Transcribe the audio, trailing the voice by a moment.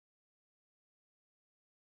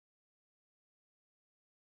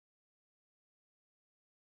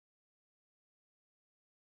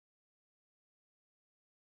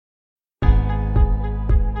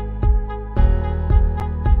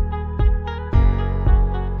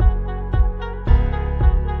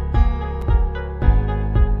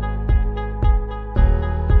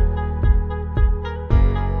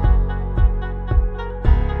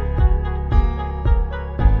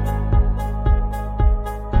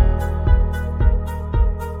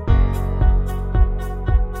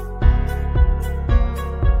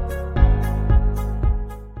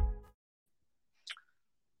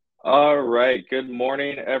right. Good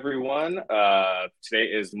morning, everyone. Today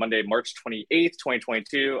is Monday, March 28th,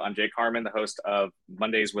 2022. I'm Jay Carmen, the host of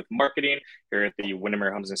Mondays with Marketing here at the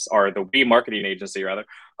Windermere Homes, or the We Marketing Agency, rather.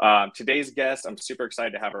 Today's guest, I'm super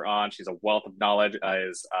excited to have her on. She's a wealth of knowledge,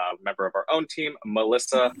 is a member of our own team,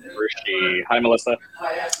 Melissa Hershey. Hi, Melissa.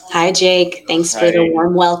 Hi, Jake. Thanks for the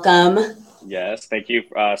warm welcome. Yes, thank you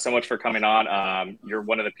so much for coming on. You're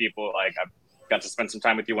one of the people, I got to spend some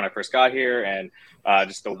time with you when I first got here, and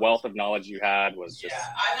just the wealth of knowledge you had was just,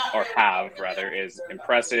 or have rather, is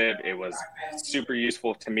impressive. It was super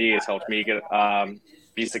useful to me. It's helped me get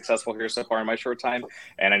be successful here so far in my short time,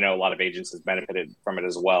 and I know a lot of agents has benefited from it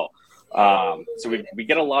as well. So we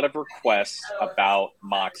get a lot of requests about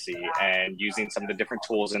MOXI and using some of the different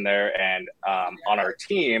tools in there. And on our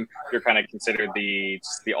team, you're kind of considered the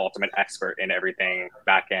ultimate expert in everything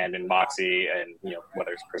back end and MOXI, and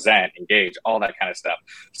whether it's present, engage, all that kind of stuff.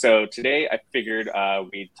 So today I figured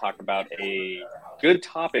we'd talk about a good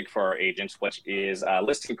topic for our agents, which is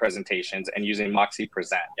listing presentations and using MOXI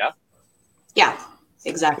Present. Yeah,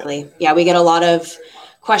 exactly. Yeah, we get a lot of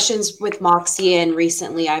questions with MOXI, and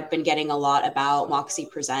recently I've been getting a lot about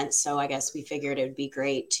MOXI Present. So I guess we figured it would be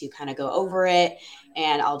great to kind of go over it,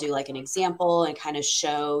 and I'll do like an example and kind of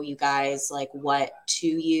show you guys like what to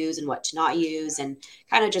use and what to not use, and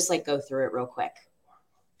kind of just like go through it real quick.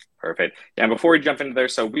 Perfect. Yeah, and before we jump into there,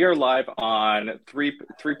 so we are live on three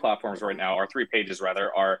platforms right now, or 3 pages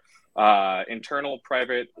rather. Our internal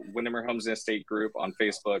private Windermere Homes and Estate group on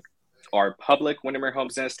Facebook, our public Windermere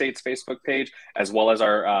Homes and Estates Facebook page, as well as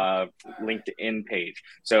our LinkedIn page.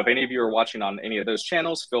 So if any of you are watching on any of those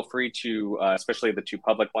channels, feel free to, especially the 2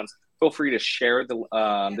 public ones, feel free to share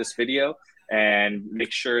this video, and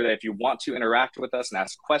make sure that if you want to interact with us and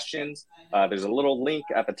ask questions, there's a little link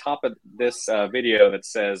at the top of this video that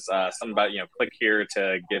says something about, click here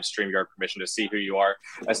to give StreamYard permission to see who you are.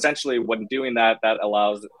 Essentially, when doing that, that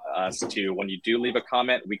allows us to, when you do leave a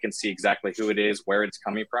comment, we can see exactly who it is, where it's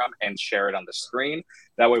coming from, and share it on the screen.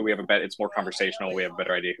 That way we have it's more conversational. We have a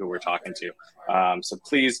better idea who we're talking to. So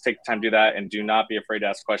please take the time to do that, and do not be afraid to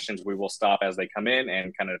ask questions. We will stop as they come in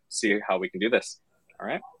and kind of see how we can do this. All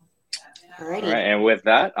right. Alrighty. All right, and with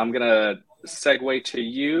that, I'm going to segue to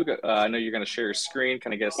you. I know you're going to share your screen,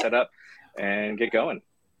 kind of get set up and get going.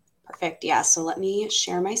 Perfect. Yeah, so let me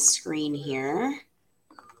share my screen here.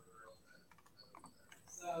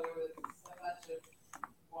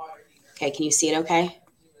 Okay, can you see it okay?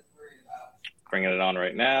 Bringing it on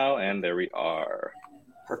right now, and there we are.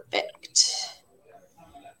 Perfect.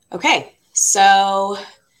 Okay, so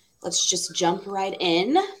let's just jump right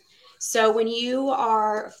in. So when you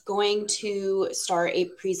are going to start a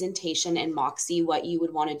presentation in MOXI, what you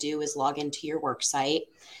would want to do is log into your work site,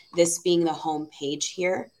 this being the home page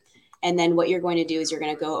here. And then what you're going to do is you're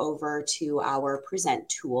going to go over to our present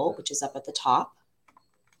tool, which is up at the top.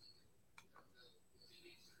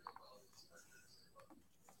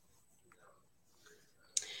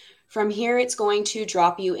 From here, it's going to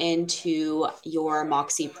drop you into your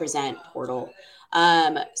MOXI Present portal.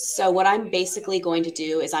 So what I'm basically going to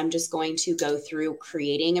do is I'm just going to go through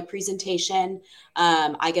creating a presentation.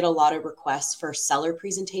 I get a lot of requests for seller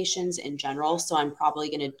presentations in general, so I'm probably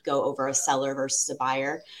going to go over a seller versus a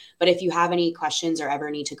buyer. But if you have any questions or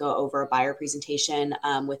ever need to go over a buyer presentation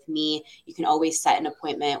with me, you can always set an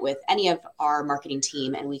appointment with any of our marketing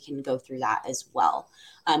team, and we can go through that as well.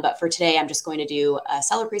 But for today, I'm just going to do a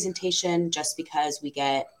seller presentation just because we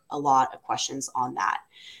get a lot of questions on that.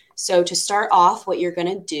 So to start off, what you're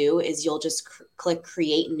going to do is you'll just click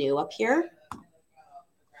Create New up here.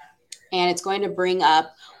 And it's going to bring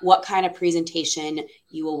up what kind of presentation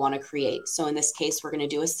you will want to create. So in this case, we're going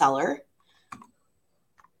to do a seller.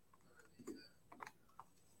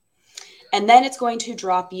 And then it's going to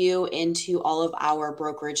drop you into all of our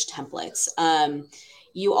brokerage templates.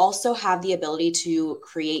 You also have the ability to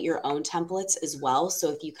create your own templates as well. So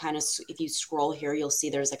if you scroll here, you'll see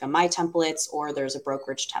there's like a My Templates or there's a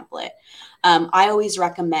brokerage template. I always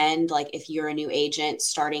recommend, like if you're a new agent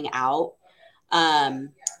starting out,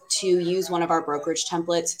 to use one of our brokerage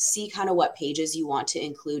templates, see kind of what pages you want to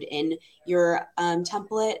include in your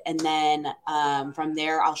template. And then from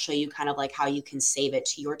there, I'll show you kind of like how you can save it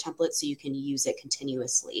to your template so you can use it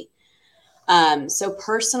continuously. So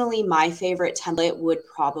personally, my favorite template would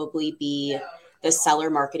probably be the seller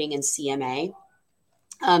marketing and CMA.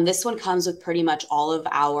 This one comes with pretty much all of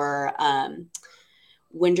our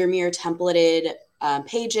Windermere templated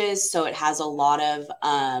pages. So it has a lot of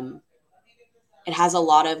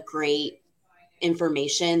great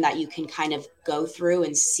information that you can kind of go through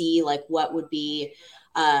and see like what would be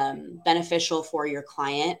beneficial for your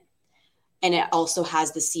client. And it also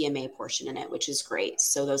has the CMA portion in it, which is great.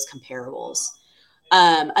 So those comparables.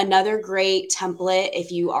 Another great template,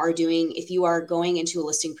 if you are going into a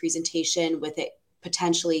listing presentation with it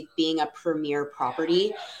potentially being a premier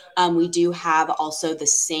property, we do have also the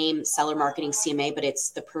same seller marketing CMA, but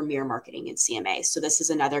it's the premier marketing and CMA. So this is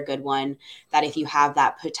another good one that if you have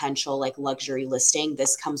that potential like luxury listing,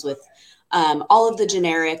 this comes with all of the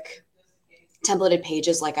generic templated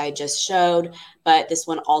pages like I just showed, but this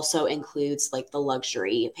one also includes like the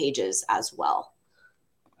luxury pages as well.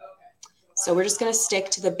 So we're just going to stick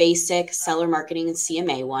to the basic seller marketing and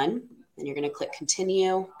CMA one. And you're going to click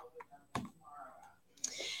continue.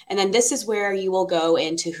 And then this is where you will go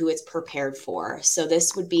into who it's prepared for. So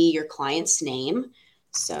this would be your client's name.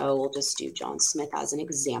 So we'll just do John Smith as an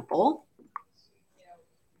example.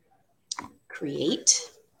 Create.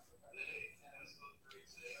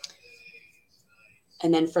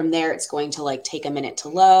 And then from there, it's going to like take a minute to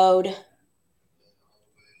load.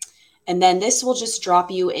 And then this will just drop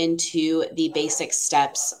you into the basic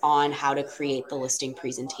steps on how to create the listing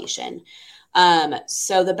presentation.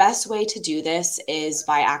 So the best way to do this is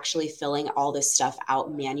by actually filling all this stuff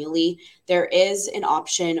out manually. There is an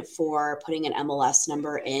option for putting an MLS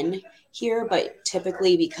number in here, but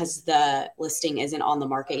typically because the listing isn't on the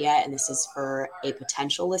market yet, and this is for a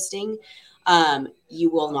potential listing, you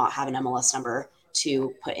will not have an MLS number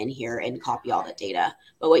to put in here and copy all the data.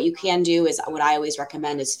 But what you can do is what I always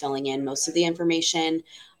recommend is filling in most of the information.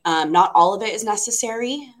 Not all of it is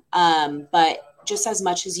necessary, but just as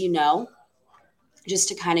much as you know, just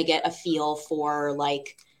to kind of get a feel for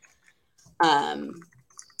like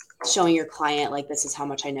showing your client, like, this is how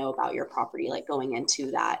much I know about your property, like going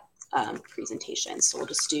into that presentation. So we'll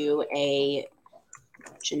just do a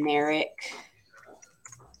generic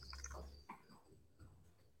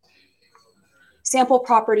sample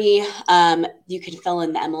property. You can fill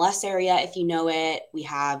in the MLS area if you know it. We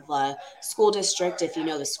have school district if you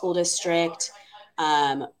know the school district,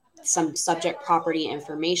 some subject property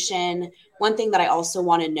information. One thing that I also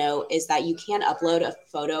want to note is that you can upload a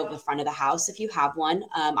photo of the front of the house if you have one.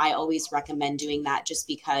 I always recommend doing that just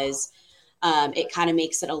because it kind of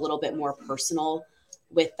makes it a little bit more personal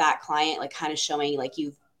with that client, like kind of showing like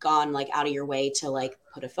you've gone like out of your way to like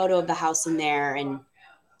put a photo of the house in there and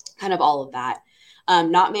kind of all of that.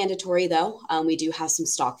 Not mandatory though. We do have some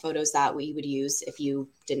stock photos that we would use if you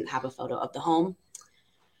didn't have a photo of the home.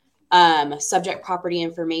 Subject property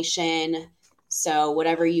information. So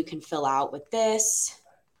whatever you can fill out with this.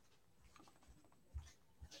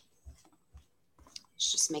 Let's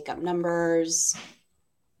just make up numbers.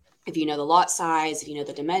 If you know the lot size, if you know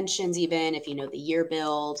the dimensions even, if you know the year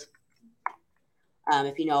build,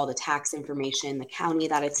 if you know all the tax information, the county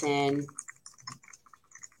that it's in,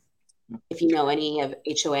 if you know any of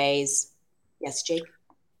HOAs. Yes, Jake?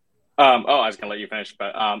 I was going to let you finish,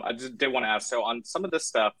 but I just did want to ask. So on some of this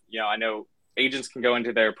stuff, I know agents can go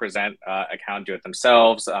into their present account, do it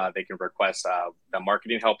themselves. They can request the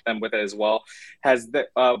marketing help them with it as well. Has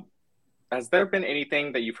there been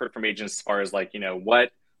anything that you've heard from agents as far as like,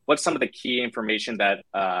 what's some of the key information that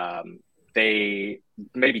they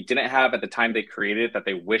maybe didn't have at the time they created it that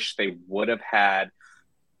they wish they would have had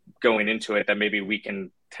going into it, that maybe we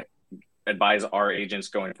can advise our agents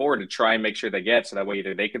going forward to try and make sure they get, so that way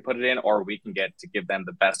either they can put it in or we can get to give them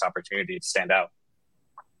the best opportunity to stand out?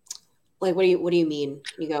 Like, what do you mean?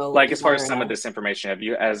 You go like as far as some of this information,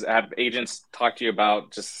 have agents talked to you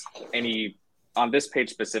about just any on this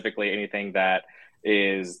page specifically, anything that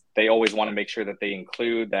is they always want to make sure that they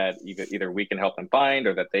include, that either we can help them find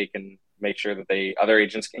or that they can make sure that other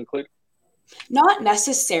agents can include? Not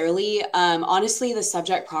necessarily. Honestly, the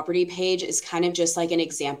subject property page is kind of just like an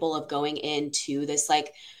example of going into this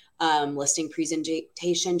like listing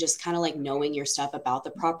presentation, just kind of like knowing your stuff about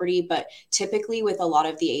the property. But typically with a lot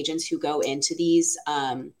of the agents who go into these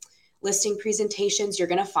listing presentations, you're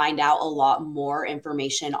going to find out a lot more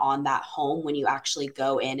information on that home when you actually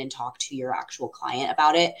go in and talk to your actual client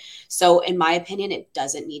about it. So in my opinion, it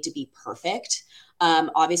doesn't need to be perfect.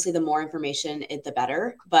 Obviously, the more information, the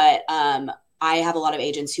better. But I have a lot of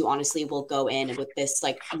agents who honestly will go in with this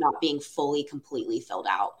like not being completely filled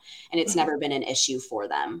out, and it's never been an issue for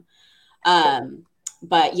them.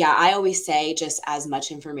 But yeah, I always say just as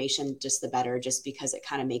much information, just the better, just because it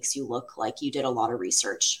kind of makes you look like you did a lot of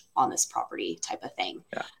research on this property type of thing,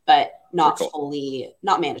 but not fully,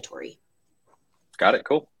 not mandatory. Got it.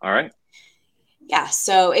 Cool. All right. Yeah,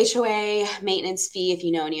 so HOA, maintenance fee, if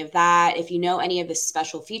you know any of that, if you know any of the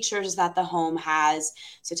special features that the home has.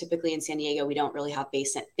 So typically in San Diego, we don't really have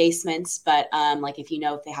basements, but like if you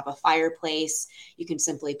know if they have a fireplace, you can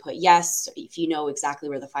simply put yes. If you know exactly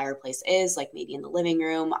where the fireplace is, like maybe in the living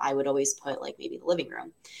room, I would always put like maybe the living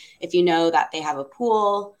room. If you know that they have a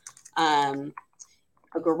pool, a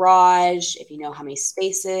garage, if you know how many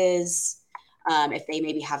spaces, if they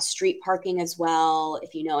maybe have street parking as well,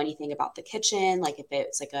 if you know anything about the kitchen, like if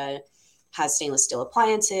it's like has stainless steel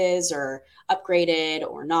appliances or upgraded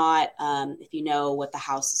or not, if you know what the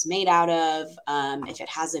house is made out of, if it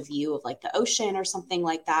has a view of like the ocean or something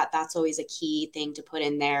like that, that's always a key thing to put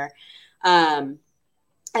in there. And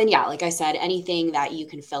yeah, like I said, anything that you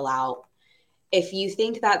can fill out. If you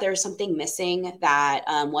think that there's something missing that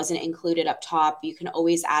wasn't included up top, you can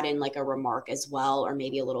always add in like a remark as well, or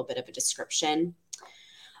maybe a little bit of a description.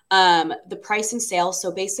 The price and sale. So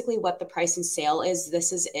basically what the price and sale is,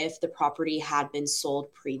 this is if the property had been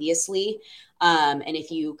sold previously. And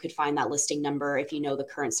if you could find that listing number, if you know the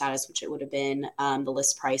current status, which it would have been the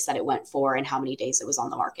list price that it went for and how many days it was on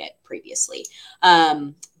the market previously.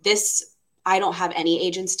 This I don't have any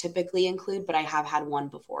agents typically include, but I have had one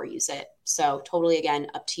before use it. So totally, again,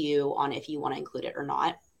 up to you on if you want to include it or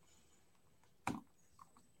not.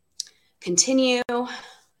 Continue.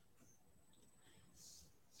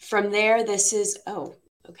 From there, this is, oh,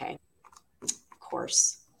 okay, of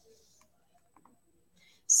course.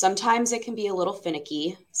 Sometimes it can be a little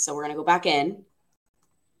finicky. So we're going to go back in.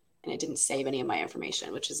 And it didn't save any of my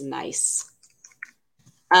information, which is nice.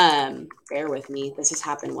 Bear with me. This has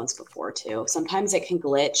happened once before too. Sometimes it can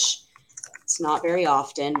glitch. It's not very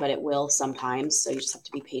often, but it will sometimes. So you just have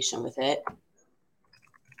to be patient with it.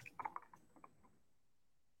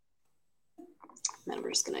 And then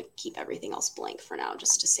we're just going to keep everything else blank for now,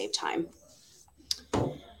 just to save time.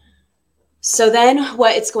 So then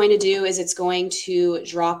what it's going to do is it's going to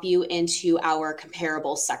drop you into our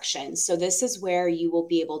comparables section. So this is where you will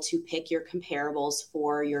be able to pick your comparables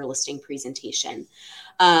for your listing presentation.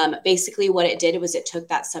 Basically what it did was it took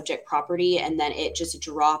that subject property and then it just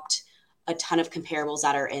dropped a ton of comparables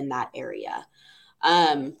that are in that area.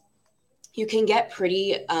 You can get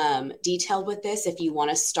pretty detailed with this. If you want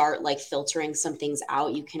to start like filtering some things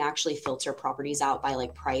out, you can actually filter properties out by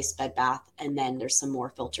like price, bed, bath, and then there's some more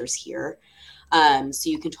filters here. So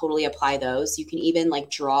you can totally apply those. You can even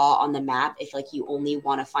like draw on the map if like you only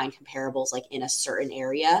want to find comparables like in a certain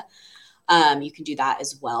area. You can do that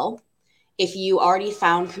as well. If you already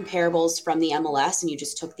found comparables from the MLS and you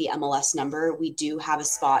just took the MLS number, we do have a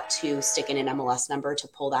spot to stick in an MLS number to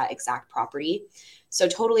pull that exact property. So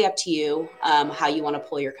totally up to you how you want to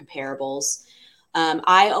pull your comparables.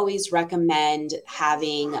 I always recommend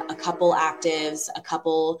having a couple actives, a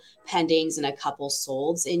couple pendings, and a couple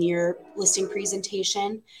solds in your listing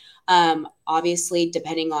presentation. Obviously,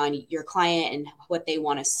 depending on your client and what they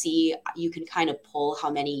want to see, you can kind of pull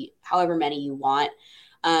however many you want.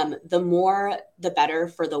 The more, the better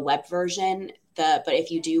for the web version. But if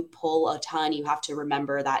you do pull a ton, you have to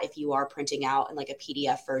remember that if you are printing out in like a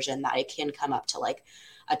PDF version, that it can come up to like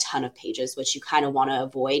a ton of pages, which you kind of want to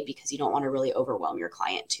avoid because you don't want to really overwhelm your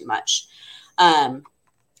client too much.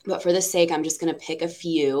 But for this sake, I'm just going to pick a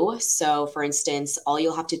few. So for instance, all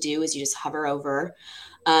you'll have to do is you just hover over.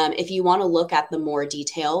 If you want to look at the more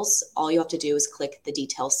details, all you have to do is click the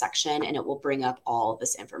details section and it will bring up all of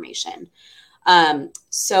this information.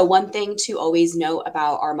 So one thing to always note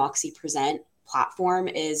about our MOXI Present platform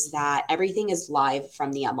is that everything is live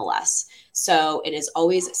from the MLS. So it is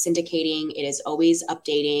always syndicating. It is always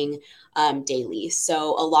updating daily.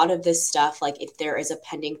 So a lot of this stuff, like if there is a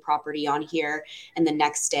pending property on here and the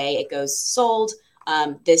next day it goes sold,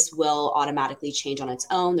 this will automatically change on its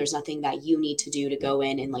own. There's nothing that you need to do to go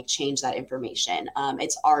in and like change that information.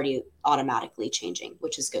 It's already automatically changing,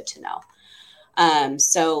 which is good to know.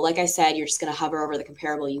 So like I said, you're just going to hover over the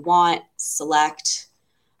comparable you want, select,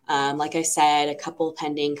 like I said, a couple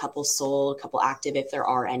pending, couple sold, couple active, if there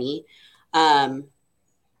are any. And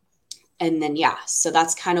then, yeah, so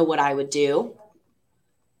that's kind of what I would do.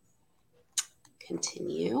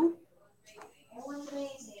 Continue.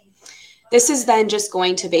 This is then just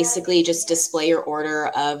going to basically just display your order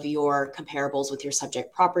of your comparables with your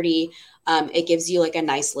subject property. It gives you like a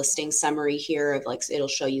nice listing summary here of like, it'll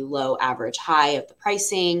show you low, average, high of the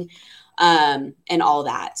pricing and all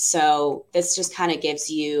that. So this just kind of gives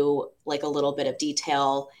you like a little bit of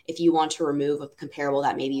detail. If you want to remove a comparable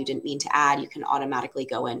that maybe you didn't mean to add, you can automatically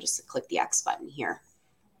go in, just click the X button here.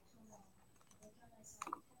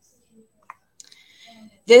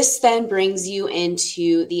 This then brings you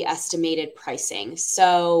into the estimated pricing.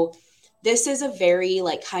 So this is a very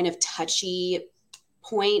like kind of touchy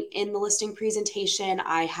point in the listing presentation,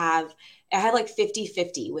 I had like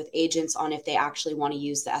 50-50 with agents on if they actually want to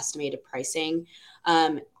use the estimated pricing.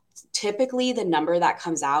 Typically the number that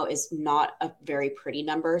comes out is not a very pretty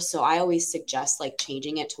number. So I always suggest like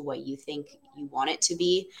changing it to what you think you want it to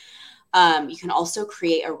be. You can also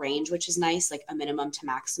create a range, which is nice, like a minimum to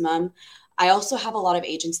maximum. I also have a lot of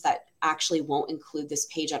agents that actually won't include this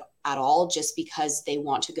page at all, just because they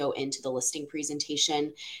want to go into the listing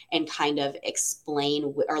presentation and kind of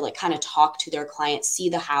explain or like kind of talk to their client, see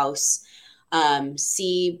the house,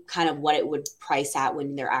 see kind of what it would price at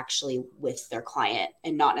when they're actually with their client,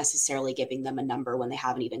 and not necessarily giving them a number when they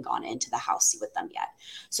haven't even gone into the house with them yet.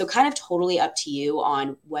 So kind of totally up to you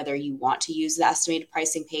on whether you want to use the estimated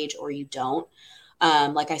pricing page or you don't.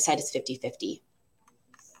 Like I said, it's 50-50.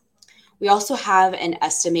 We also have an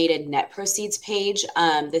estimated net proceeds page.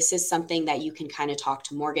 This is something that you can kind of talk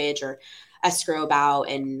to mortgage or escrow about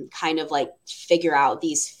and kind of like figure out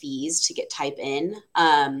these fees to get type in.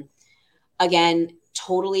 Again,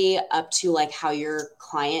 totally up to like how your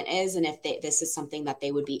client is and if this is something that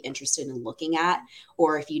they would be interested in looking at,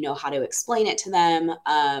 or if you know how to explain it to them,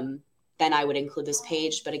 then I would include this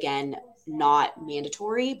page. But again, not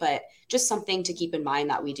mandatory, but just something to keep in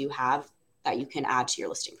mind that we do have that you can add to your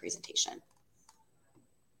listing presentation.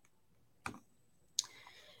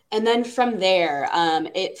 And then from there,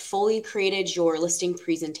 it fully created your listing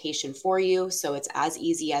presentation for you. So it's as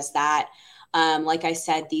easy as that. Like I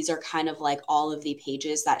said, these are kind of like all of the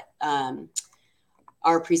pages that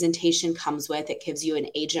our presentation comes with. It gives you an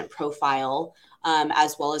agent profile,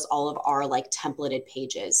 as well as all of our like templated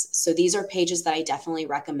pages. So these are pages that I definitely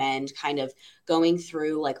recommend kind of going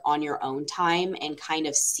through like on your own time and kind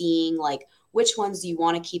of seeing like which ones you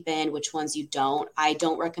want to keep in, which ones you don't. I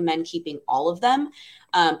don't recommend keeping all of them,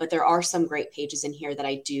 but there are some great pages in here that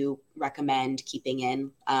I do recommend keeping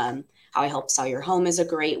in. How I help sell your home is a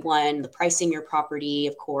great one. The pricing your property,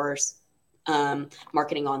 of course,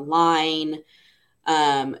 marketing online,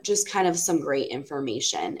 just kind of some great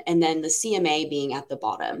information. And then the CMA being at the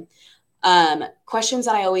bottom. Questions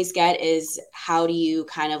that I always get is how do you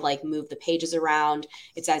kind of like move the pages around?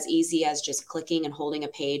 It's as easy as just clicking and holding a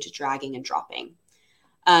page, dragging and dropping.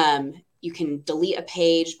 You can delete a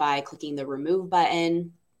page by clicking the remove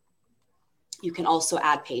button. You can also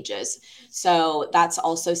add pages. So that's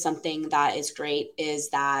also something that is great, is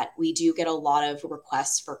that we do get a lot of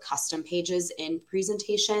requests for custom pages in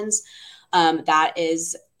presentations. That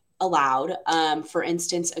is allowed. For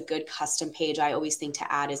instance, a good custom page I always think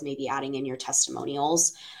to add is maybe adding in your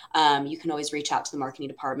testimonials. You can always reach out to the marketing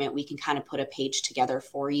department. We can kind of put a page together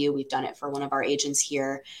for you. We've done it for one of our agents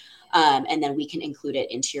here. And then we can include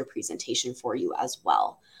it into your presentation for you as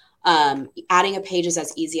well. Adding a page is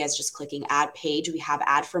as easy as just clicking add page. We have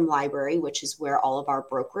add from library, which is where all of our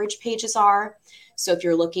brokerage pages are. So if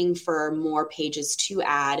you're looking for more pages to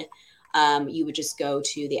add, you would just go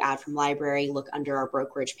to the add from library, look under our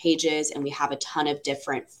brokerage pages, and we have a ton of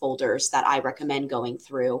different folders that I recommend going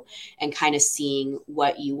through and kind of seeing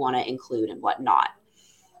what you want to include and what not.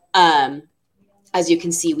 As you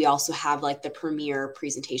can see, we also have like the premier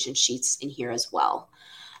presentation sheets in here as well.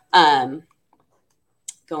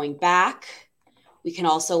 Going back, we can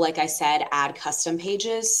also, like I said, add custom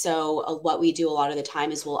pages. So what we do a lot of the time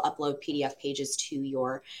is we'll upload PDF pages to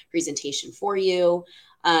your presentation for you,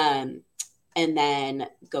 and then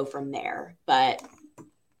go from there. But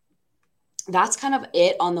that's kind of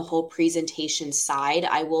it on the whole presentation side.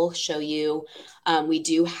 I will show you, we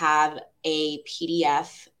do have a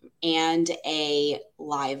PDF and a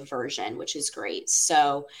live version, which is great.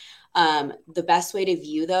 So the best way to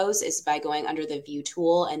view those is by going under the view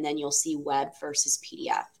tool, and then you'll see web versus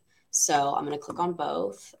PDF. So I'm going to click on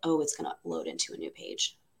both. Oh, it's going to load into a new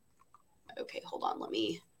page. Okay, hold on. Let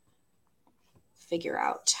me figure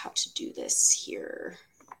out how to do this here.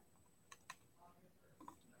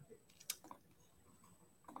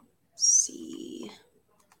 Let's see.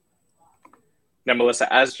 Now,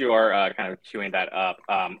 Melissa, as you are kind of queuing that up,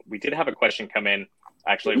 we did have a question come in.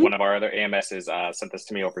 Actually, one of our other AMSs sent this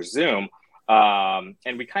to me over Zoom,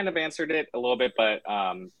 and we kind of answered it a little bit, but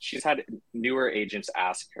she's had newer agents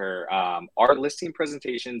ask her, are listing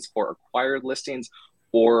presentations for acquired listings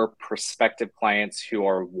or prospective clients who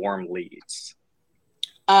are warm leads?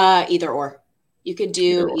 Either or. You could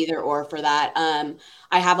do either or for that.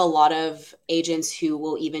 I have a lot of agents who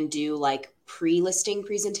will even do like pre-listing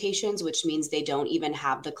presentations, which means they don't even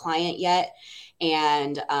have the client yet.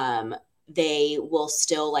 And they will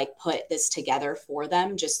still like put this together for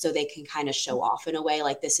them just so they can kind of show off in a way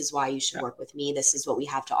like, this is why you should work with me. This is what we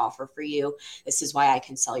have to offer for you. This is why I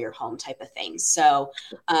can sell your home type of thing. So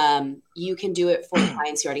you can do it for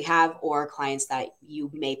clients you already have or clients that you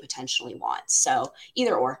may potentially want. So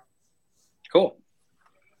either or. Cool.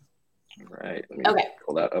 All right. Let me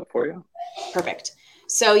pull that up for you. Perfect.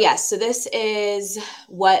 So yes, so this is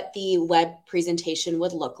what the web presentation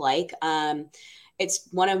would look like. It's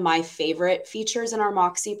one of my favorite features in our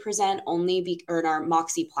MOXI Present or in our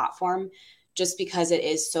MOXI platform, just because it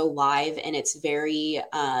is so live and it's very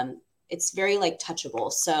like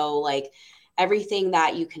touchable. So like everything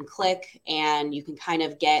that you can click and you can kind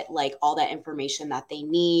of get like all that information that they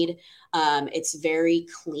need. It's very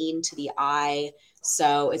clean to the eye.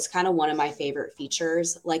 So it's kind of one of my favorite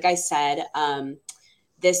features. Like I said,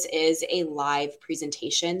 this is a live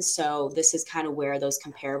presentation. So this is kind of where those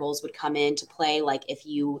comparables would come into play. Like if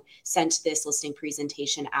you sent this listing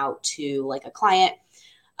presentation out to like a client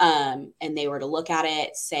and they were to look at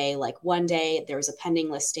it, say like one day there was a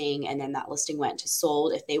pending listing and then that listing went to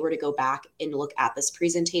sold. If they were to go back and look at this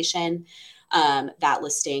presentation, that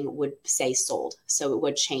listing would say sold. So it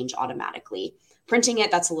would change automatically. Printing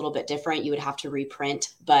it, that's a little bit different. You would have to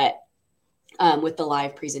reprint, but with the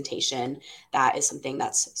live presentation, that is something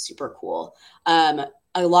that's super cool. A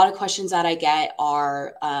lot of questions that I get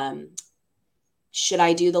are, should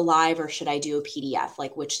I do the live or should I do a PDF?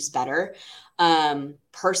 Like, which is better?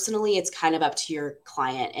 Personally, it's kind of up to your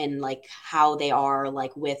client and like how they are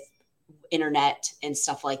like with internet and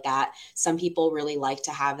stuff like that. Some people really like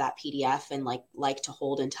to have that PDF and like to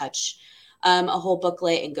hold and touch a whole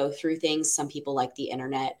booklet and go through things. Some people like the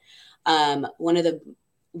internet.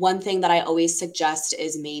 One thing that I always suggest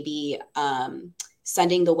is maybe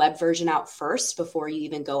sending the web version out first before you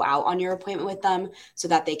even go out on your appointment with them so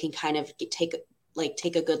that they can kind of take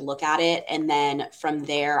a good look at it. And then from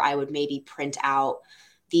there, I would maybe print out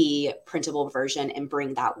the printable version and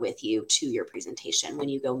bring that with you to your presentation when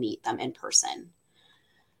you go meet them in person.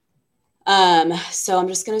 So I'm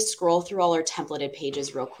just going to scroll through all our templated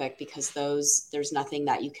pages real quick because there's nothing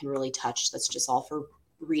that you can really touch. That's just all for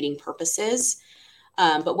reading purposes.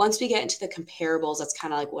 But once we get into the comparables, that's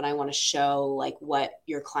kind of like what I want to show, like what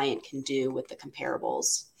your client can do with the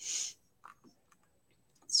comparables.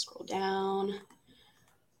 Let's scroll down.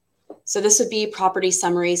 So this would be property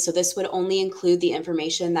summary. So this would only include the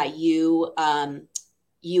information that you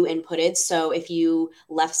inputted. So if you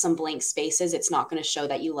left some blank spaces, it's not going to show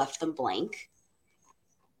that you left them blank.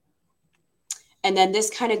 And then this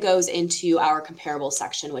kind of goes into our comparable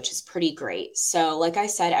section, which is pretty great. So like I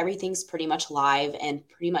said, everything's pretty much live and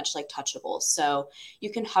pretty much like touchable. So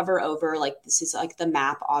you can hover over, like this is like the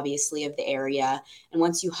map, obviously, of the area. And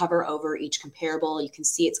once you hover over each comparable, you can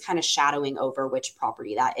see it's kind of shadowing over which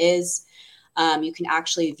property that is. You can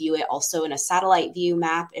actually view it also in a satellite view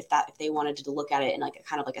map if they wanted to look at it in like a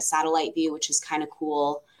kind of like a satellite view, which is kind of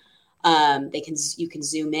cool. You can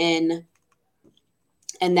zoom in.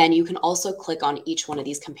 And then you can also click on each one of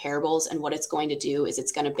these comparables. And what it's going to do is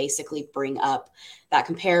it's going to basically bring up that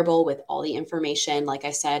comparable with all the information, like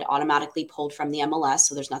I said, automatically pulled from the MLS.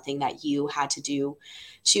 So there's nothing that you had to do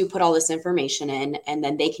to put all this information in. And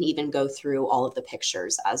then they can even go through all of the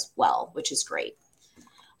pictures as well, which is great.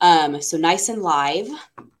 So nice and live.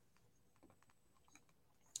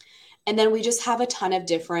 And then we just have a ton of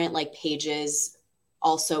different like pages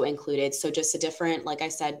also included. So just a different, like I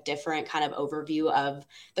said, different kind of overview of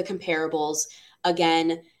the comparables.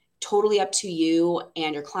 Again, totally up to you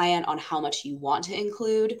and your client on how much you want to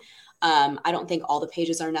include. I don't think all the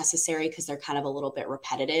pages are necessary because they're kind of a little bit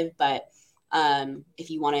repetitive, but if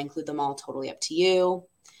you want to include them all, totally up to you.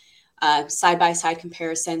 Side-by-side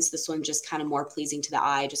comparisons. This one just kind of more pleasing to the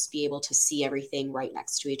eye, just be able to see everything right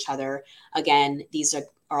next to each other. Again, these are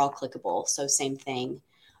all clickable. So same thing,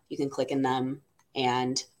 you can click in them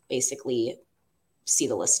and basically see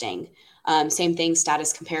the listing. Same thing,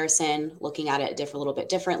 status comparison, looking at it a little bit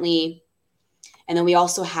differently. And then we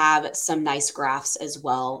also have some nice graphs as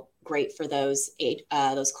well. Great for those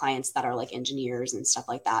clients that are like engineers and stuff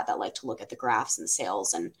like that like to look at the graphs and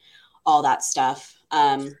sales and all that stuff.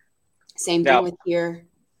 Same thing with here.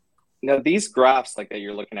 Now, these graphs like that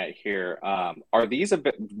you're looking at here,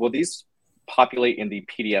 will these populate in the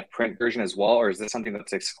PDF print version as well, or is this something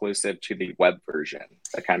that's exclusive to the web version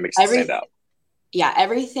that kind of makes it stand out? Yeah,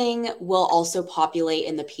 everything will also populate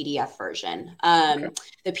in the PDF version. Okay.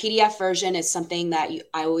 The PDF version is something that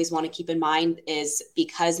I always want to keep in mind is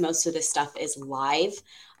because most of this stuff is live.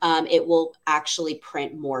 it will actually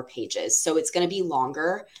print more pages. So it's going to be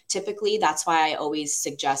longer. Typically, that's why I always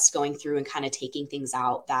suggest going through and kind of taking things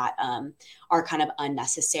out that are kind of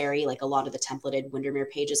unnecessary. Like a lot of the templated Windermere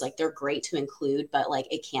pages, like they're great to include, but like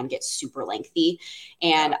it can get super lengthy.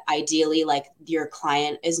 And ideally, like your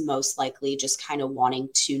client is most likely just kind of wanting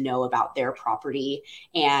to know about their property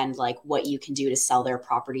and like what you can do to sell their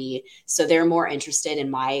property. So they're more interested in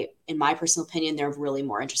my personal opinion, they're really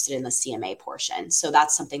more interested in the CMA portion. So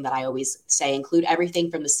that's something that I always say, include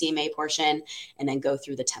everything from the CMA portion and then go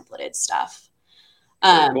through the templated stuff.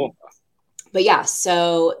 Cool. But yeah,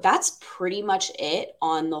 so that's pretty much it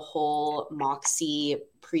on the whole MOXI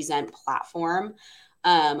Present platform.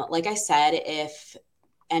 Like I said, if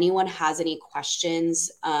anyone has any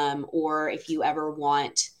questions or if you ever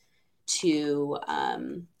want to,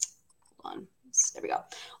 hold on. There we go.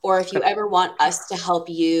 Or if you ever want us to help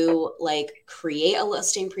you like create a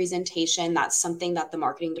listing presentation, that's something that the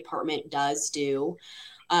marketing department does do.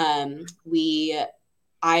 I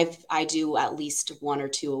do at least 1 or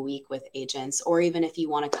 2 a week with agents, or even if you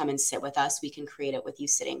want to come and sit with us, we can create it with you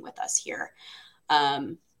sitting with us here.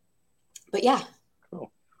 But yeah.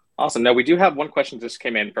 Cool. Awesome. Now we do have one question just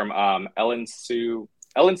came in from Ellen Sue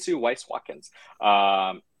Weiss Watkins.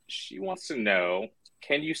 She wants to know,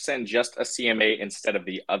 can you send just a CMA instead of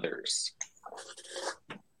the others?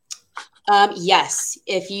 Yes.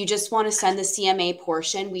 If you just want to send the CMA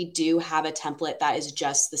portion, we do have a template that is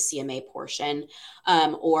just the CMA portion.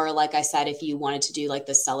 Or like I said, if you wanted to do like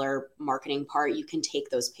the seller marketing part, you can take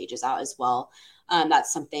those pages out as well.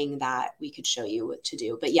 That's something that we could show you what to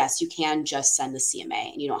do. But yes, you can just send the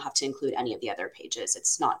CMA and you don't have to include any of the other pages.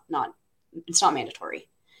 It's not mandatory.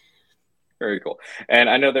 Very cool. And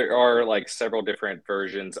I know there are like several different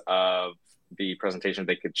versions of the presentation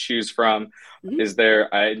they could choose from. Mm-hmm. Is there,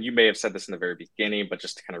 you may have said this in the very beginning, but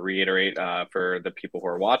just to kind of reiterate for the people who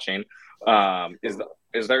are watching, is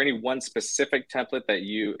there any one specific template that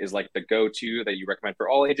is like the go-to that you recommend for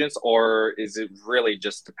all agents, or is it really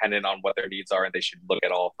just dependent on what their needs are and they should look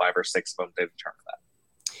at all 5 or 6 of them to determine that?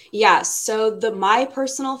 Yeah, so my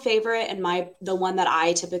personal favorite and the one that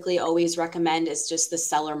I typically always recommend is just the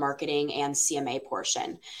seller marketing and CMA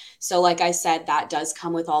portion. So like I said, that does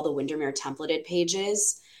come with all the Windermere templated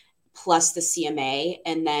pages plus the CMA.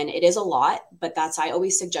 And then it is a lot, but I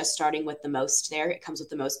always suggest starting with the most there. It comes with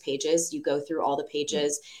the most pages. You go through all the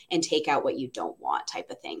pages and take out what you don't want type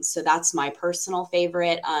of thing. So that's my personal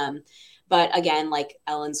favorite. But again, like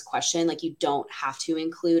Ellen's question, like you don't have to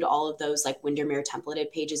include all of those like Windermere templated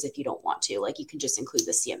pages if you don't want to. Like you can just include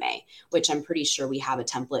the CMA, which I'm pretty sure we have a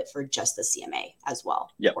template for just the CMA as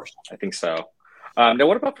well. Yeah, I think so. Now,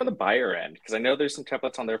 what about for the buyer end? Because I know there's some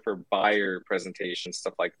templates on there for buyer presentations,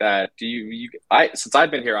 stuff like that. Since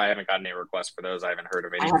I've been here, I haven't gotten any requests for those. I haven't heard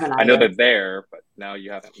of any. I know they're there, but now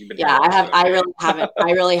you haven't. You've been here. I really haven't.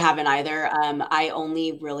 I really haven't either. I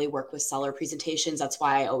only really work with seller presentations. That's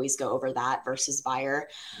why I always go over that versus buyer.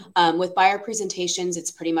 With buyer presentations,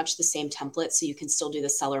 it's pretty much the same template, so you can still do the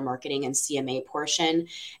seller marketing and CMA portion.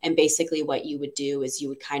 And basically, what you would do is you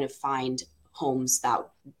would kind of find homes that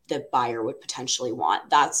the buyer would potentially want.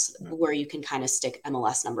 That's where you can kind of stick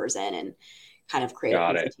MLS numbers in and kind of create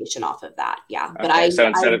a presentation off of that. Yeah. Okay. But I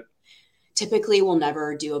typically will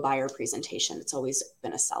never do a buyer presentation. It's always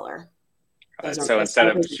been a seller. So instead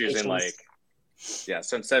of choosing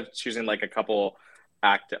like a couple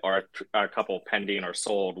active or a couple pending or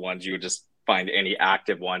sold ones, you would just find any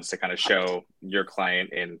active ones to kind of show your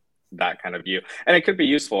client in that kind of view. And it could be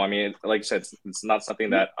useful. I mean, like you said, it's not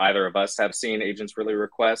something that either of us have seen agents really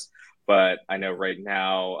request, but I know right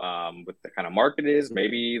now with the kind of market is,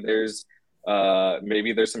 maybe there's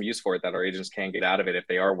some use for it that our agents can get out of it if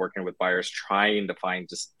they are working with buyers trying to find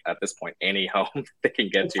just at this point any home they can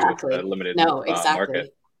get to with a limited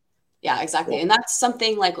market. Yeah, exactly. Cool. And that's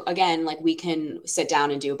something like, again, like we can sit down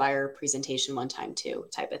and do a buyer presentation one time too,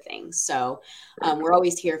 type of thing. So we're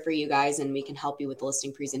always here for you guys and we can help you with the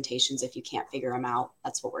listing presentations if you can't figure them out.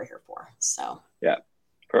 That's what we're here for. So yeah,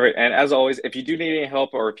 perfect. And as always, if you do need any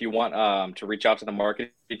help or if you want to reach out to the marketing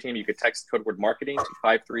team, you could text code word marketing to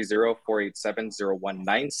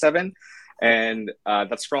 530-487-0197. And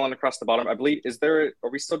that's scrolling across the bottom. I believe, are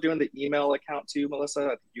we still doing the email account too, Melissa? I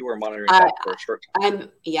think you were monitoring that for a short time.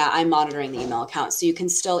 I'm monitoring the email account. So you can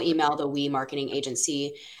still email the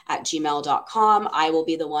wemarketingagency@gmail.com. I will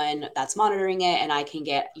be the one that's monitoring it and I can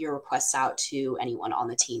get your requests out to anyone on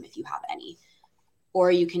the team if you have any.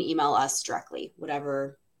 Or you can email us directly,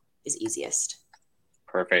 whatever is easiest.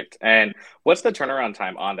 Perfect. And what's the turnaround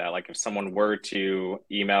time on that? Like if someone were to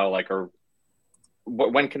email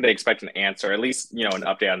when can they expect an answer? At least, an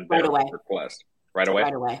update on their request. Right away?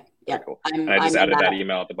 Right away. Very Yep. cool. I'm And I just in added that that.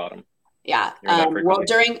 email at the bottom. Yeah. You're in that Well,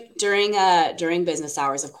 frequently. during business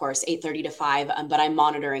hours, of course, 8:30 to 5, but I'm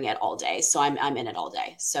monitoring it all day. So I'm in it all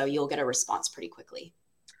day. So you'll get a response pretty quickly.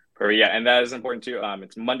 Perfect. Yeah, and that is important too.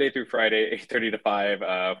 It's Monday through Friday, 8:30 to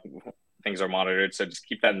 5. Things are monitored, so just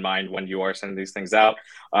keep that in mind when you are sending these things out.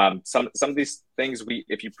 Some of these things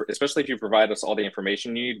especially if you provide us all the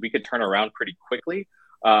information you need, we could turn around pretty quickly.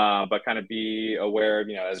 But kind of be aware,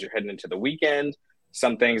 as you're heading into the weekend,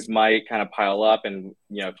 some things might kind of pile up, and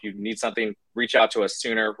if you need something, reach out to us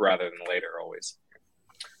sooner rather than later, always.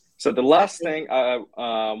 So the last thing I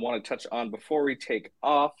want to touch on before we take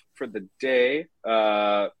off for the day,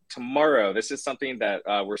 tomorrow, this is something that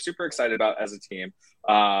we're super excited about as a team.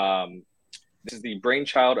 This is the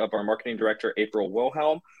brainchild of our marketing director, April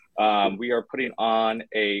Wilhelm. We are putting on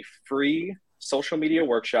a free social media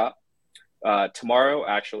workshop tomorrow,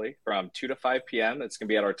 actually, from 2 to 5 p.m. It's going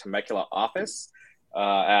to be at our Temecula office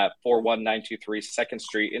at 41923 2nd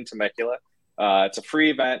Street in Temecula. It's a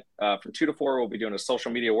free event. From 2 to 4, we'll be doing a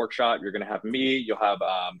social media workshop. You're going to have me. You'll have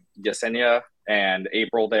Yesenia and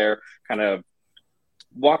April there, kind of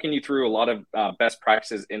walking you through a lot of best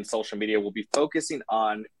practices in social media. We'll be focusing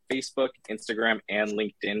on Facebook, Instagram, and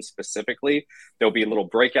LinkedIn specifically. There'll be little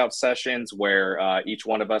breakout sessions where each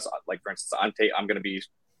one of us, like for instance, I'm going to be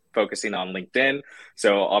focusing on LinkedIn.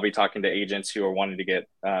 So I'll be talking to agents who are wanting to get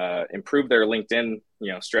improve their LinkedIn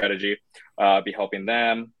strategy, be helping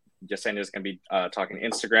them. Yesenia is going to be talking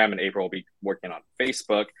Instagram, and April will be working on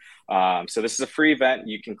Facebook. So this is a free event.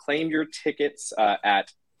 You can claim your tickets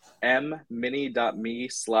at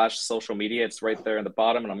mmini.me/social media. It's right there in the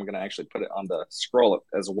bottom, and I'm going to actually put it on the scroll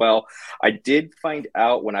as well. I did find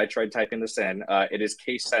out when I tried typing this in, it is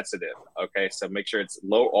case sensitive. Okay, so make sure it's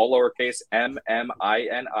all lowercase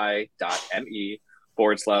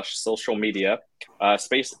mmini.me/social media.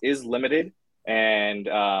 Space is limited. And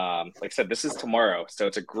like I said, this is tomorrow. So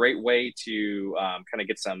it's a great way to kind of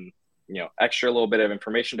get some, extra little bit of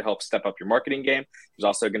information to help step up your marketing game. There's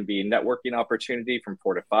also going to be a networking opportunity from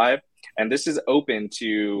 4 to 5. And this is open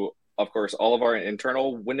to, of course, all of our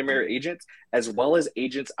internal Windermere agents, as well as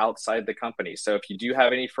agents outside the company. So if you do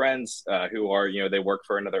have any friends who are, they work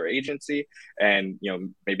for another agency and,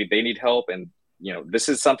 maybe they need help. And, this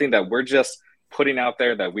is something that we're just putting out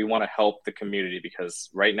there that we want to help the community, because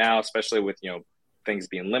right now, especially with, things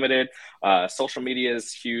being limited, social media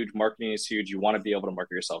is huge, marketing is huge. You want to be able to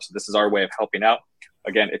market yourself. So this is our way of helping out.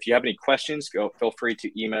 Again, if you have any questions, feel free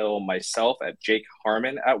to email myself at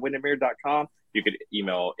jakeharmon@windermere.com. You could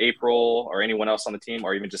email April or anyone else on the team,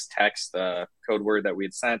 or even just text the code word that we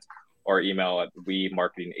had sent, or email at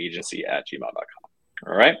wemarketingagency@gmail.com.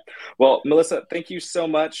 All right. Well, Melissa, thank you so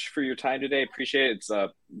much for your time today. Appreciate it. It's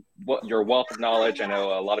your wealth of knowledge. I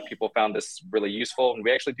know a lot of people found this really useful, and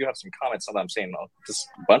we actually do have some comments on that. I'm saying this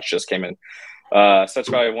bunch just came in. Such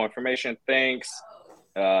valuable information. Thanks.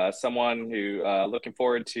 Someone who looking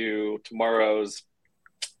forward to tomorrow's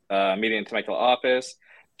meeting in Temecula office.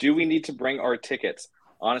 Do we need to bring our tickets?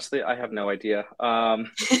 Honestly, I have no idea. I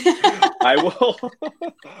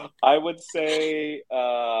would say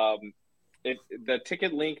the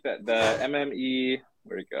ticket link that the MME,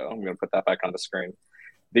 where'd it go? I'm going to put that back on the screen.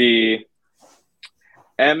 The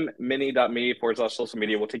mmini.me/social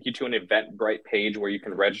media will take you to an Eventbrite page where you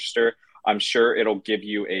can register. I'm sure it'll give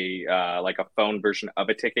you a phone version of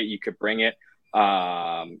a ticket. You could bring it.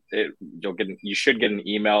 You should get an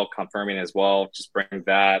email confirming as well. Just bring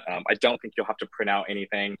that. I don't think you'll have to print out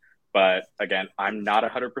anything. But again, I'm not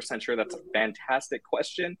 100% sure. That's a fantastic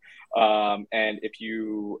question. And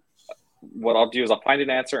what I'll do is I'll find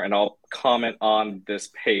an answer and I'll comment on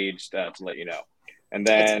this page to let you know. And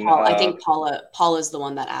then I think Paula's the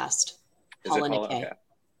one that asked. Paula Nikkei. Okay.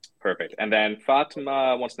 Perfect. And then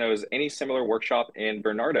Fatima wants to know, is any similar workshop in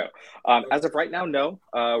Bernardo? As of right now, no.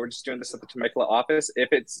 We're just doing this at the Temecula office.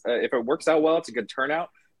 If it works out well, it's a good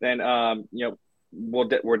turnout, then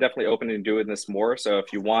we're definitely open to doing this more. So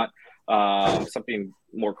if you want something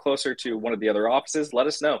more closer to one of the other offices, let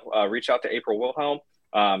us know. Reach out to April Wilhelm.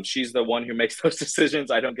 She's the one who makes those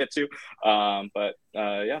decisions. I don't get to. But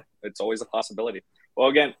it's always a possibility. Well,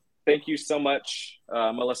 again, thank you so much,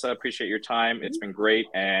 Melissa. Appreciate your time. It's been great.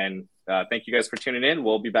 And thank you guys for tuning in.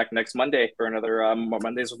 We'll be back next Monday for another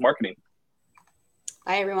Mondays with Marketing.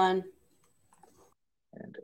 Bye, everyone. And